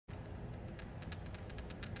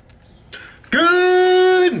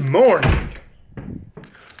morning.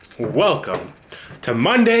 Welcome to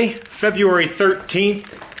Monday, February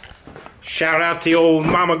 13th. Shout out to old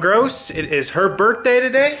Mama Gross. It is her birthday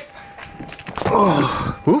today.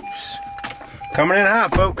 Oh, oops. Coming in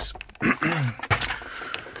hot, folks.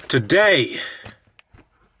 Today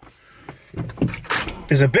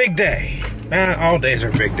is a big day. All days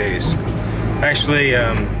are big days. Actually,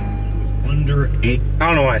 under 8. I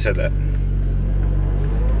don't know why I said that.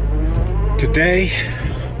 Today,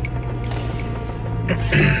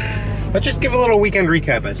 let's just give a little weekend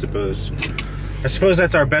recap, I suppose. I suppose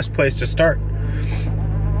that's our best place to start.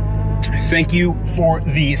 Thank you for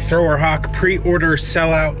the Thrower Hawk pre-order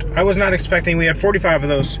sellout. I was not expecting, we had 45 of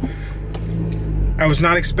those. I was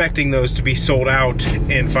not expecting those to be sold out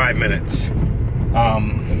in 5 minutes. I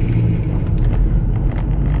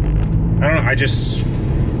don't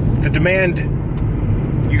know, the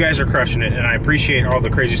demand, you guys are crushing it, and I appreciate all the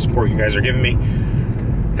crazy support you guys are giving me.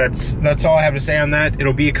 That's all I have to say on that.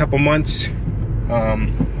 It'll be a couple months.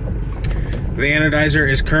 The anodizer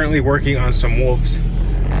is currently working on some wolves.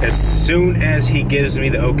 As soon as he gives me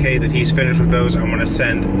the okay that he's finished with those, I'm gonna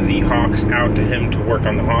send the hawks out to him to work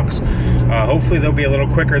on the hawks. Hopefully they'll be a little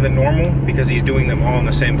quicker than normal because he's doing them all in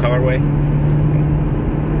the same colorway.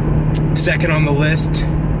 Second on the list,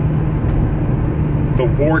 the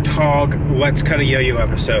Warthog Let's Cut a Yo-Yo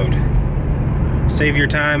episode. Save your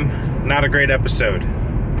time, not a great episode.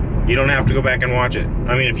 You don't have to go back and watch it.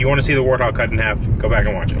 I mean, if you want to see the Warthog cut in half, go back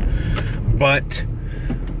and watch it. But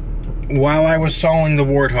while I was sawing the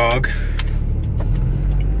Warthog,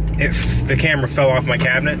 the camera fell off my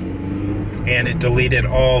cabinet and it deleted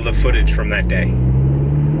all the footage from that day.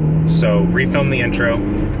 So refilmed the intro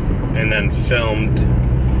and then filmed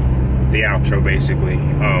the outro, basically.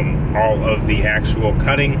 All of the actual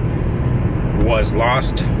cutting was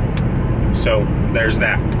lost. So there's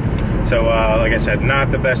that. So like I said, not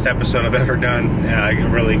the best episode I've ever done.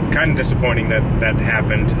 Really kind of disappointing that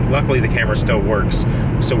happened. Luckily the camera still works,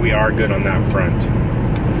 so we are good on that front.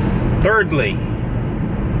 Thirdly,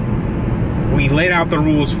 we laid out the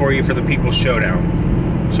rules for you for the People's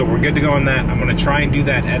Showdown. So we're good to go on that. I'm going to try and do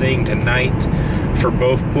that editing tonight for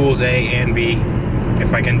both pools A and B.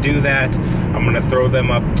 If I can do that, I'm going to throw them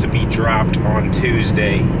up to be dropped on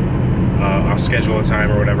Tuesday. I'll schedule a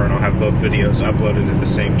time or whatever, and I'll have both videos uploaded at the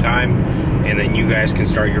same time, and then you guys can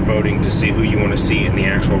start your voting to see who you want to see in the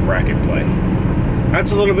actual bracket play.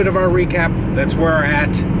 That's a little bit of our recap. That's where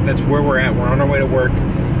we're at. We're on our way to work,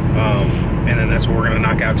 and then that's what we're going to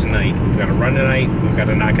knock out tonight. We've got to run tonight. We've got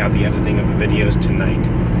to knock out the editing of the videos tonight.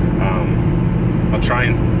 I'll try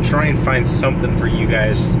and find something for you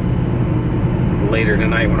guys later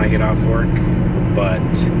tonight when I get off work, but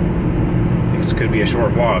this could be a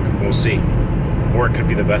short vlog. We'll see. Or it could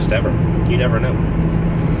be the best ever. You never know.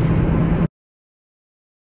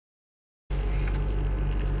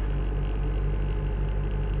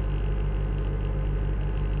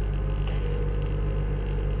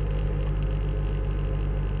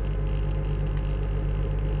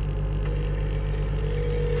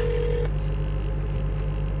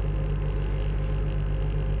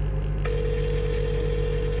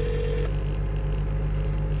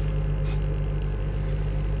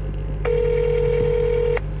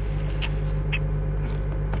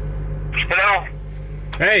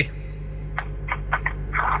 Hey.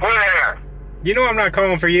 Who's there? You know I'm not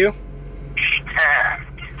calling for you. Hey,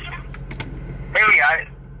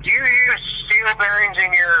 do you use steel bearings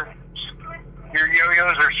in your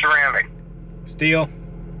yo-yos or ceramic? Steel.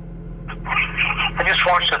 I just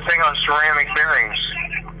watched a thing on ceramic bearings.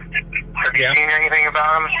 Have you seen anything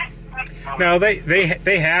about them? No,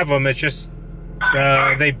 they have them. It's just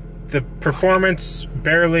the performance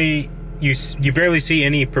barely. You barely see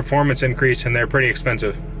any performance increase, and they're pretty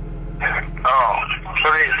expensive. Oh,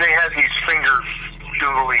 so they had these finger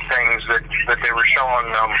doodly things that they were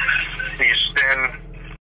showing these spin.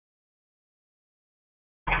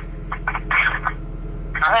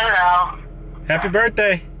 Hello. Happy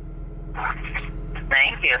birthday.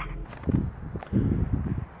 Thank you.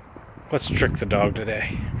 Let's trick the dog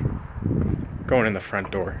today. Going in the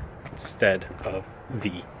front door instead of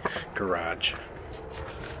the garage.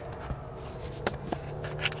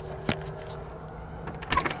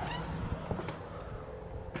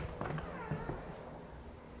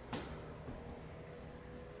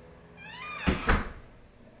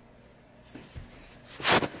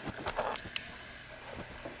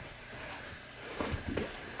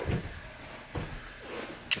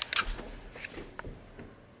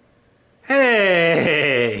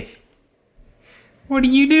 Hey! What are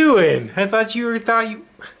you doing? I thought you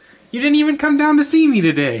didn't even come down to see me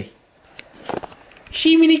today.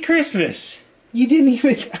 Shiminy Christmas. You didn't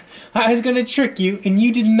even... I was gonna trick you, and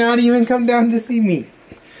you did not even come down to see me.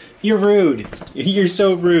 You're rude. You're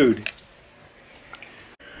so rude.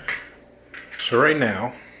 So right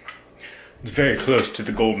now, it's very close to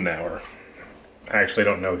the golden hour. I actually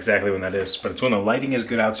don't know exactly when that is, but it's when the lighting is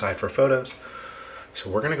good outside for photos. So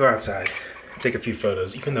we're gonna go outside, take a few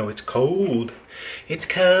photos, even though it's cold. It's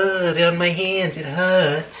cold on my hands, it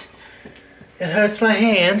hurts. It hurts my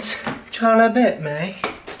hands. Charlie bit me.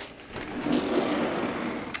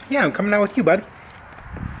 Yeah, I'm coming out with you, bud.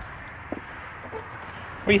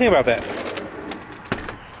 What do you think about that?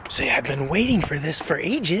 See, I've been waiting for this for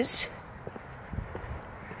ages.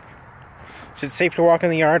 Is it safe to walk in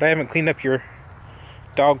the yard? I haven't cleaned up your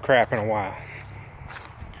dog crap in a while.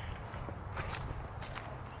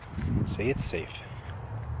 See, it's safe.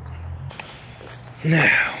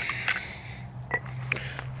 Now,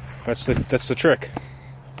 that's the trick.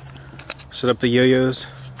 Set up the yo-yos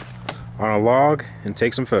on a log and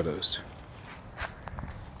take some photos.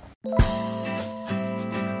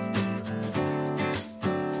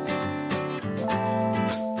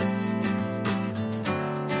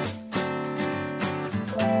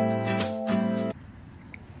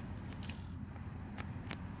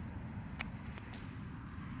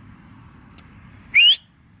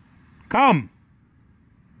 Come!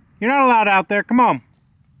 You're not allowed out there, come on.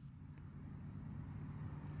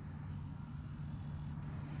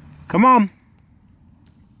 Come on.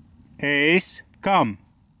 Ace, come.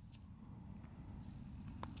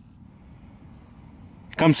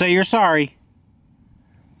 Come say you're sorry.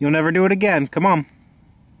 You'll never do it again, come on.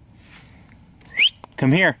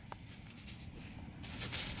 Come here.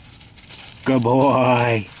 Good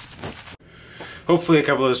boy. Hopefully a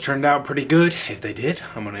couple of those turned out pretty good. If they did,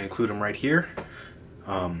 I'm going to include them right here.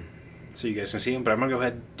 So you guys can see them. But I'm going to go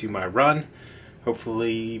ahead and do my run.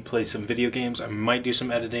 Hopefully play some video games. I might do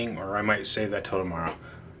some editing, or I might save that till tomorrow.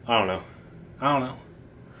 I don't know.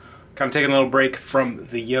 Kind of taking a little break from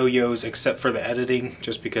the yo-yos except for the editing,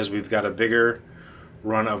 just because we've got a bigger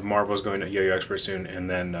run of marbles going to Yo-Yo Expert soon, and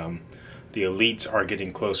then the elites are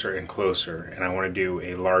getting closer and closer, and I want to do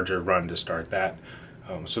a larger run to start that.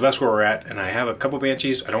 So that's where we're at, and I have a couple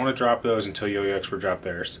Banshees. I don't want to drop those until Yo-Yo Expert drop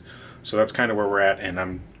theirs. So that's kind of where we're at, and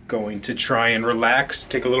I'm going to try and relax,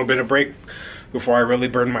 take a little bit of break before I really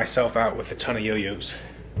burn myself out with a ton of yo-yos.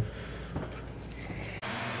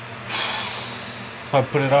 I've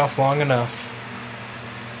put it off long enough.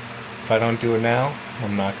 If I don't do it now,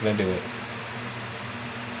 I'm not going to do it.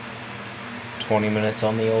 20 minutes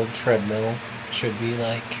on the old treadmill should be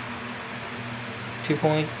like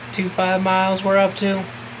 2.25 miles we're up to.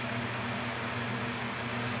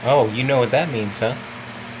 Oh, you know what that means, huh?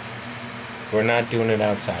 We're not doing it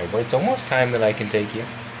outside. It's almost time that I can take you.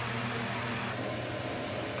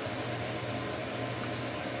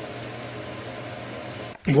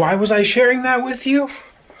 Why was I sharing that with you?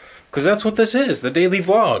 Because that's what this is, the daily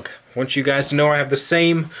vlog. I want you guys to know I have the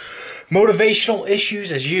same motivational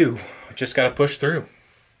issues as you. I just gotta push through.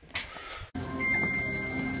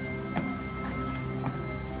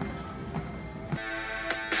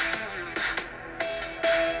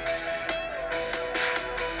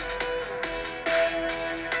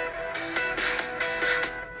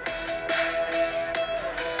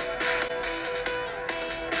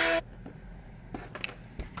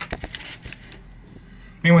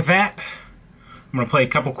 And with that, I'm going to play a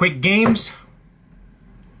couple quick games,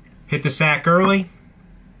 hit the sack early,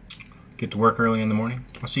 get to work early in the morning.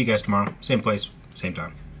 I'll see you guys tomorrow. Same place, same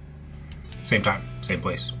time. Same time, same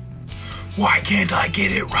place. Why can't I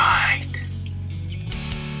get it right?